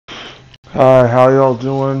Hi, how y'all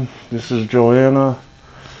doing? This is Joanna.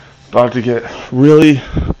 About to get really,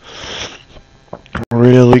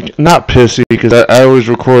 really not pissy because I always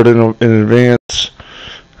record in advance.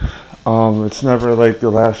 It's never like the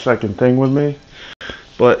last second thing with me,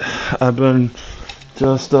 but I've been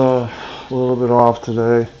just a little bit off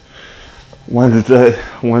today. Wednesday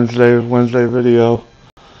video.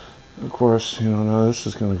 Of course, no, this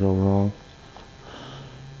is gonna go wrong.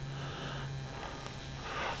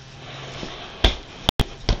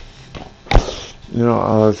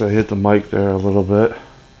 As I hit the mic there a little bit,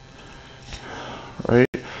 right?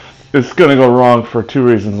 It's gonna go wrong for two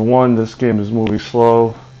reasons. One, this game is moving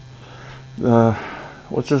slow, uh,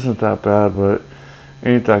 which isn't that bad, but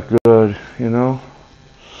ain't that good,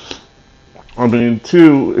 I mean,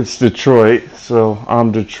 two, it's Detroit, so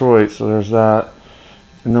I'm Detroit, so there's that.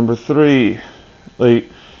 And number three, like,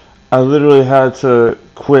 I literally had to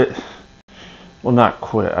quit. Well, not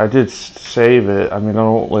quit. I did save it. I mean, I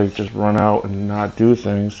don't like just run out and not do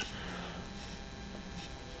things.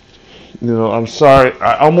 I'm sorry.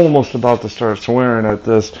 I'm almost about to start swearing at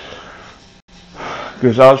this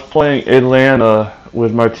because I was playing Atlanta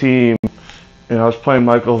with my team, and I was playing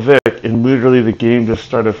Michael Vick, and literally the game just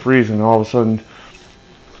started freezing. And all of a sudden,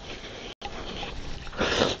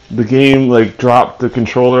 the game like dropped the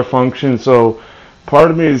controller function. So part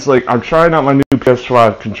of me is like, I'm trying out my new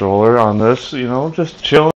PS5 controller on this, just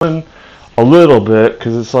chilling a little bit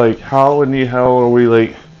because it's like, how in the hell are we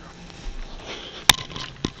like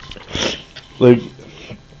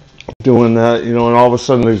doing that, and all of a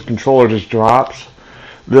sudden the controller just drops.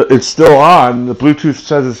 It's still on. The Bluetooth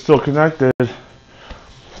says it's still connected,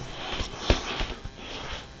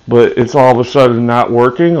 but it's all of a sudden not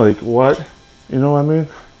working. Like, what? You know what I mean?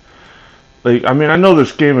 Like, I mean, I know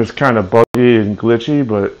this game is kind of buggy and glitchy,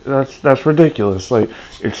 but that's ridiculous. Like,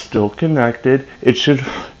 it's still connected. It should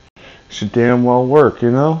damn well work, You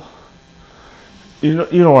know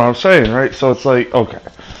what I'm saying, right? So it's like, okay,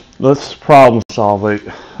 let's problem solve. Like,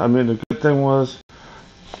 I mean, the good thing was,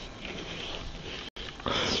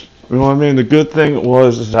 The good thing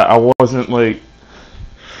was is that I wasn't like,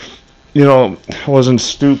 I wasn't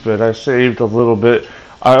stupid. I saved a little bit.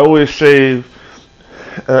 I always save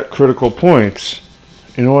at critical points.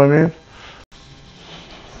 You know what I mean?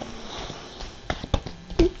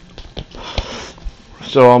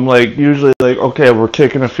 So I'm like, usually like, okay, we're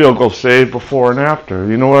kicking a field goal, save before and after.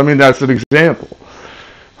 You know what I mean? That's an example.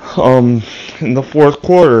 In the fourth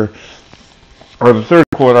quarter, or the third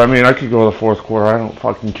quarter, I mean, I could go to the fourth quarter. I don't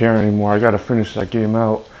fucking care anymore. I got to finish that game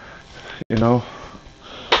out, you know?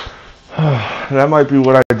 That might be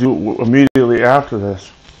what I do immediately after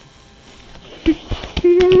this.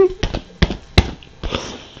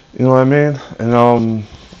 You know what I mean? And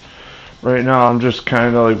right now I'm just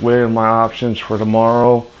kind of like weighing my options for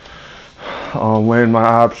tomorrow. Weighing my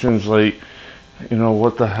options, like,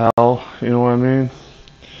 what the hell? You know what I mean?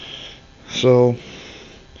 So,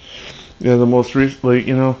 yeah, the most recent, like,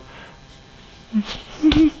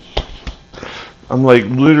 I'm like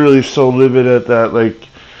literally so livid at that. Like,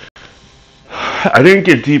 I didn't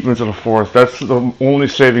get deep into the fourth. That's the only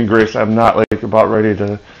saving grace. I'm not like about ready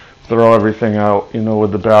to throw everything out,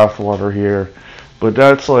 with the bathwater here. But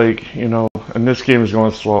that's like, and this game is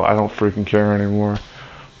going slow. I don't freaking care anymore.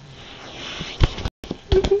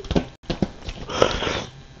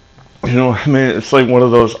 I mean, it's like one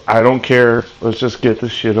of those, I don't care. Let's just get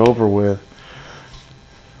this shit over with.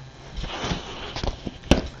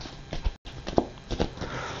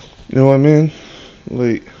 You know what I mean?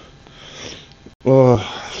 Like, oh,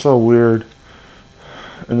 so weird.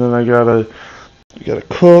 And then I gotta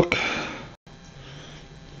cook.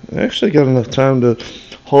 I actually got enough time to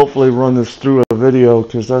hopefully run this through a video,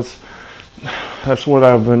 because that's what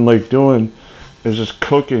I've been like doing, is just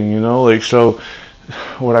cooking, like, so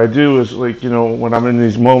what I do is like, when I'm in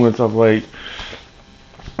these moments of like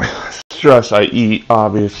stress, I eat.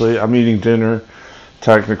 Obviously I'm eating dinner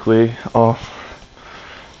technically,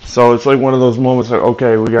 so it's like one of those moments like,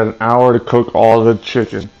 okay, we got an hour to cook all the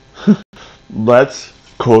chicken. Let's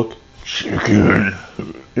cook chicken.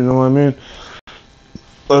 You know what I mean?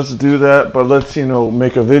 Let's do that, but let's,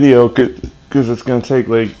 make a video, because it's going to take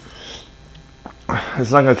like,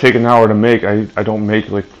 it's not going to take an hour to make. I don't make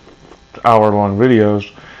like hour-long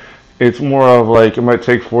videos. It's more of like, it might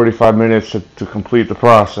take 45 minutes to complete the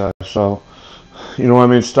process. So, you know what I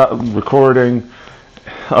mean? Stop recording,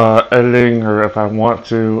 editing, or if I want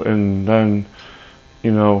to, and then,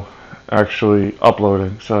 actually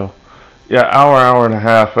uploading. So, yeah, hour and a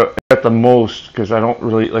half at the most, because I don't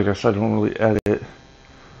really, like I said, I don't really edit.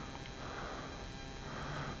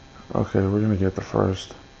 Okay, we're gonna get the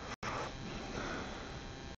first.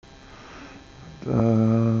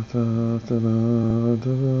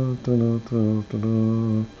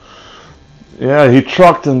 Yeah, he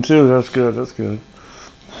trucked him too. That's good. That's good.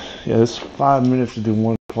 Yeah, it's 5 minutes to do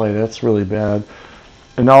one play. That's really bad.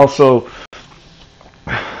 And also,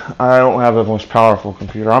 I don't have the most powerful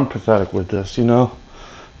computer. I'm pathetic with this, you know?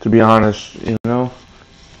 To be honest, you know?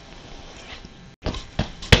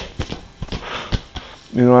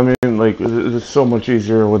 You know what I mean? Like, it's so much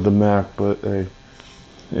easier with the Mac, but hey,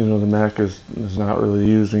 you know, the Mac is not really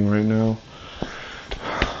using right now.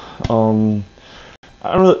 I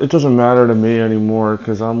don't really, it doesn't matter to me anymore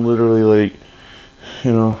because I'm literally like,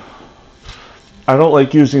 you know, I don't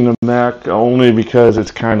like using the Mac only because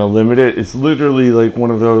it's kind of limited. It's literally like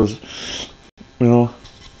one of those, you know,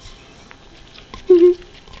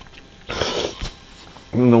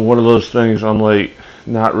 one of those things I'm like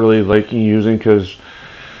not really liking using because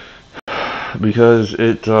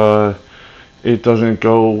it doesn't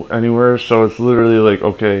go anywhere. So it's literally like,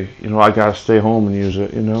 okay, you know, I gotta stay home and use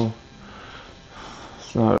it. You know,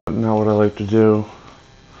 it's not what I like to do.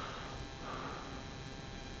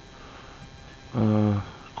 Of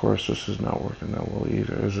course, this is not working that well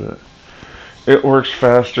either, is it? It works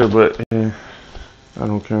faster, but I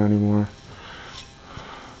don't care anymore.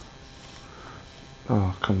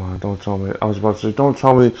 Oh, come on, don't tell me. I was about to say, don't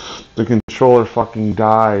tell me the controller fucking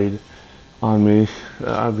died on me.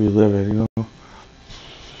 I'd be livid, you know?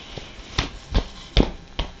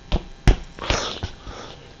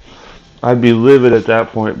 I'd be livid at that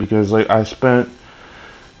point because, like, I spent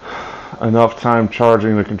enough time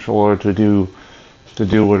charging the controller to do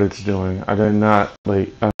what it's doing. I did not,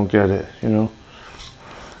 like, I don't get it, you know?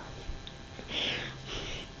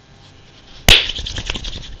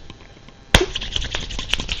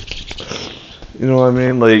 You know what I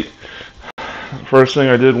mean? Like, first thing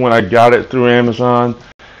I did when I got it through Amazon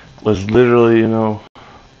was literally, you know,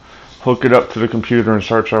 hook it up to the computer and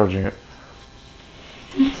start charging it.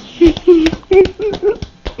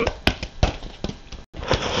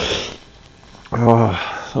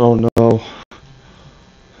 Oh no.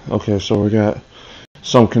 Okay, so we got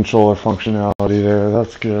some controller functionality there.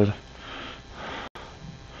 That's good.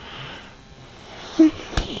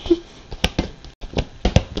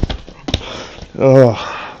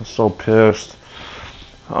 Oh, I'm so pissed.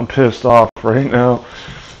 I'm pissed off right now.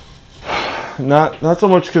 Not so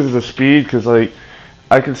much because of the speed, because like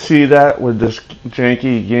I could see that with this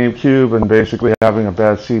janky GameCube and basically having a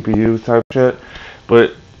bad CPU type shit.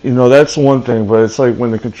 But you know that's one thing. But it's like when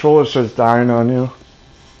the controller starts dying on you.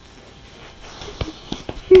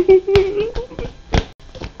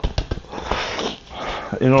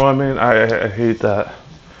 You know what I mean? I hate that.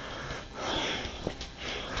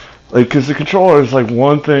 Like, because the controller is like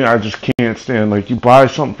one thing I just can't stand. Like, you buy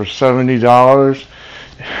something for $70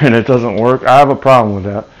 and it doesn't work. I have a problem with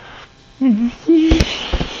that. You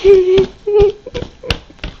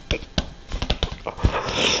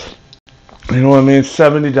know what I mean?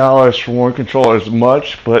 $70 for one controller is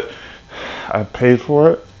much, but I paid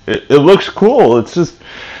for it. It looks cool. It's just,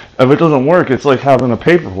 if it doesn't work, it's like having a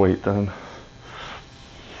paperweight then.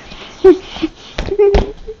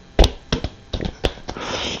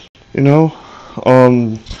 You know?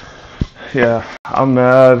 Yeah, I'm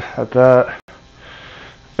mad at that.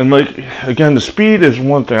 And like, again, the speed is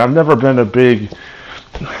one thing. I've never been a big,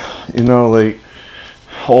 you know, like,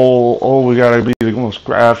 whole, we gotta be the most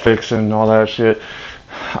graphics and all that shit.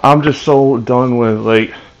 I'm just so done with,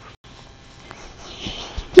 like,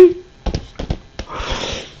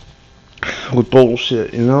 with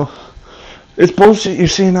bullshit, you know? It's bullshit you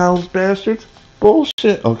see now, bastards.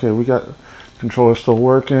 Bullshit. Okay, we got controller still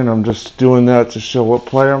working. I'm just doing that to show what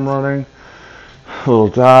play I'm running. A little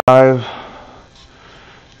dive.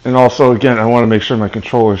 And also, again, I want to make sure my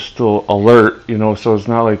controller is still alert, you know, so it's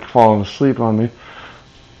not like falling asleep on me.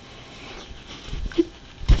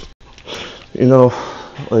 You know,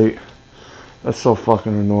 like, that's so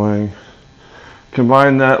fucking annoying.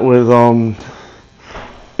 Combine that with,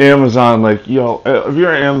 Amazon, like, yo, if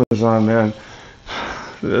you're Amazon, man,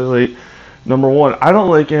 like, number one, I don't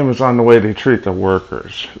like Amazon the way they treat their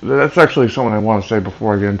workers. That's actually something I want to say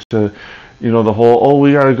before I get into, you know, the whole, oh,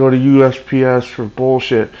 we gotta go to USPS for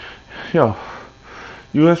bullshit. Yo,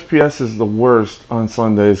 USPS is the worst on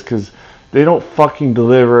Sundays because they don't fucking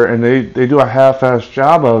deliver and they do a half-assed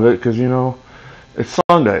job of it because, you know, it's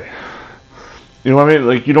Sunday. You know what I mean?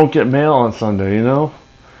 Like, you don't get mail on Sunday, you know?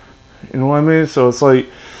 You know what I mean? So it's like,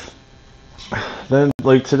 then,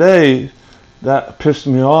 like, today, that pissed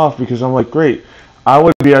me off because I'm like, great, I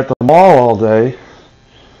would be at the mall all day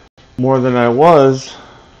more than I was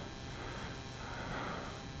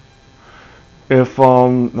if,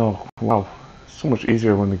 no, wow, it's so much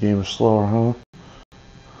easier when the game is slower, huh?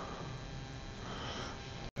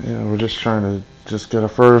 just trying to just get a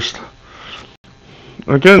first.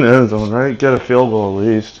 Or get in the end zone, right? Get a field goal at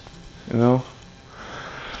least. You know?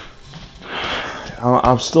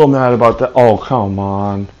 I'm still mad about that. Oh, come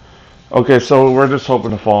on. Okay, so we're just hoping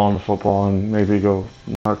to fall on the football and maybe go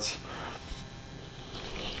nuts.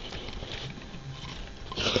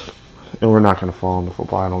 And we're not going to fall on the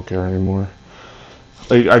football. I don't care anymore.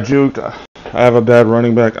 Like, I juked. I have a bad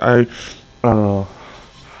running back. I don't know.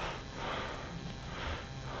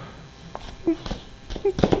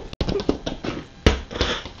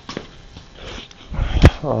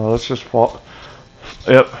 Let's just fall.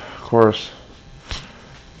 Yep, of course.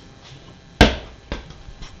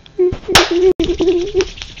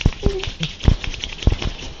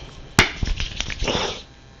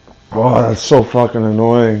 Oh, that's so fucking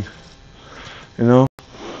annoying. You know?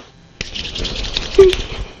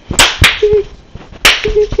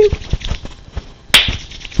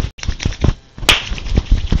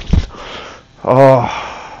 Oh,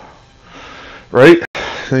 right?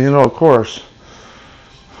 You know, of course.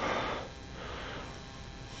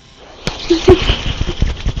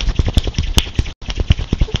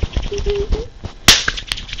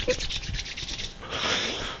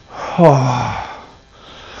 Oh,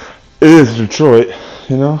 it is Detroit,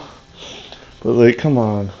 you know? But, like, come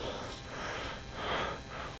on.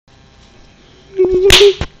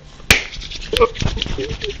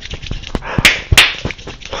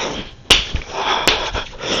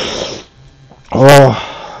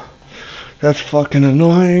 Oh, that's fucking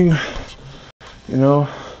annoying, you know?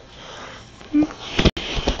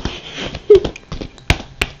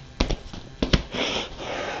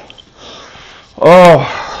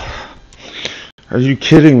 Oh, are you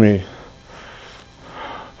kidding me?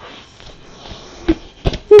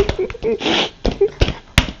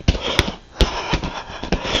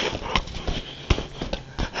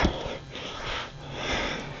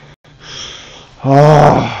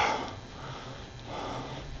 Oh.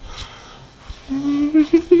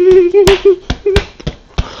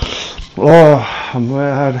 Oh, I'm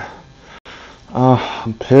mad.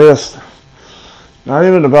 I'm pissed. Not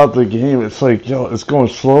even about the game. It's like, yo, it's going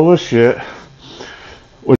slow as shit.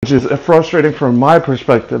 Which is frustrating from my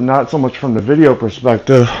perspective, not so much from the video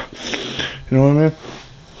perspective. You know what I mean?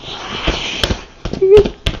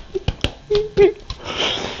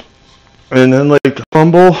 And then, like,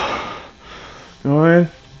 fumble. You know what I mean?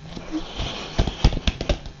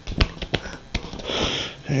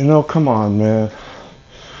 You know, come on, man.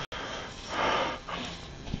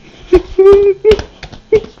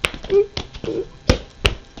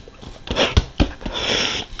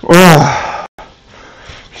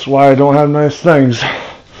 That's why I don't have nice things.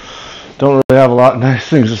 Don't really have a lot of nice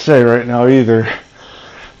things to say right now either.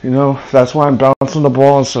 You know, that's why I'm bouncing the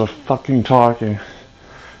ball instead of fucking talking.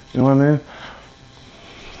 You know what I mean?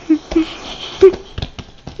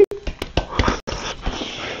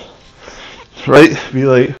 Right? Be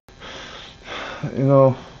like, you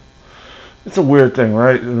know, it's a weird thing,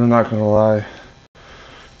 right? I'm not gonna lie.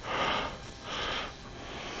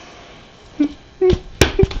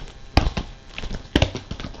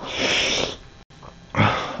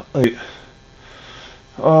 Like,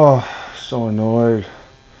 oh, so annoyed.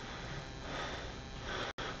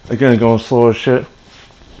 Again, going slow as shit.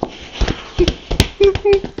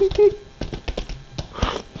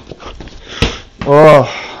 Oh.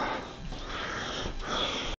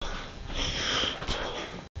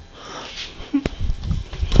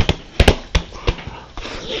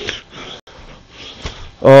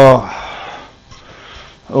 Oh.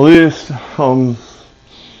 At least, you know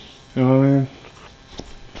what I mean?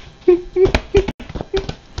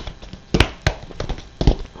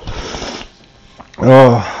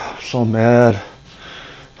 Oh, so mad.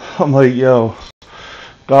 I'm like, yo,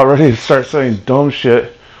 about ready to start saying dumb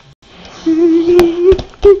shit.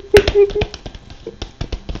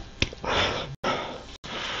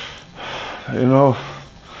 You know,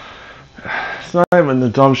 it's not even the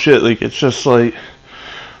dumb shit, like, it's just like,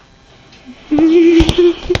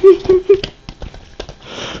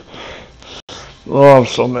 oh, I'm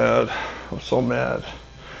so mad. I'm so mad.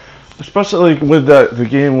 Especially like with the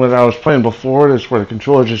game when I was playing before this, where the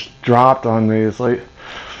controller just dropped on me. It's like,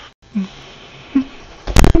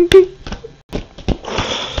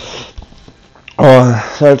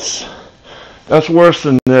 oh, that's worse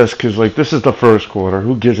than this, because like this is the first quarter.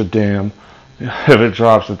 Who gives a damn if it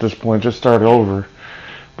drops at this point? Just start over.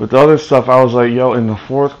 But the other stuff, I was like, yo, in the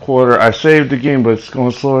fourth quarter, I saved the game, but it's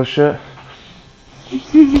going slow as shit.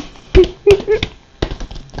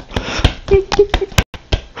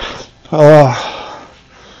 Oh,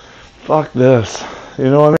 fuck this.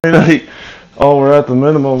 You know what I mean? Like, oh, we're at the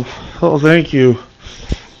minimum. Oh, thank you.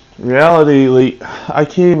 reality, like, I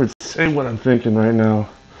can't even say what I'm thinking right now.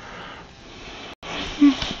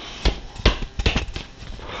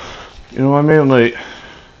 You know what I mean? Like,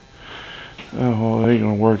 oh, well, it ain't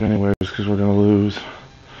gonna work anyways because we're gonna lose.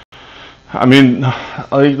 I mean,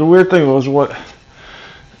 like, the weird thing was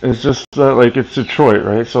it's just that, like, it's Detroit,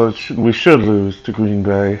 right? So we should lose to Green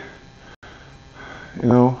Bay. You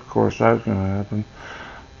know, of course, that's gonna happen.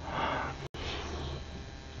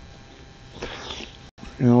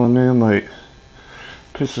 You know what I mean? Like,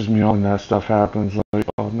 pisses me off when that stuff happens. Like,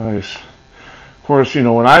 oh, nice. Of course, you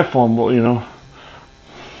know, when I fumble, you know,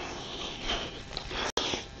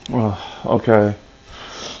 well, okay,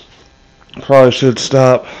 probably should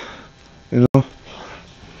stop, you know.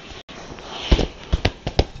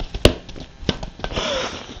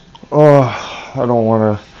 Oh, I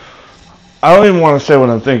don't even want to say what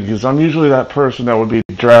I'm thinking, because I'm usually that person that would be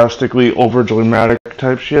drastically over dramatic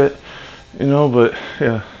type shit, you know, but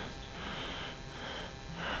yeah.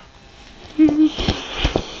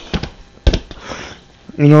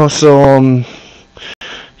 You know, so,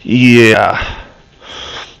 yeah.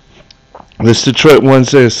 This Detroit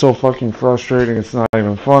Wednesday is so fucking frustrating, it's not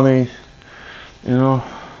even funny, you know.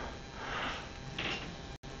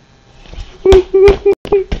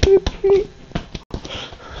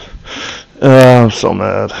 I'm so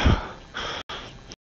mad.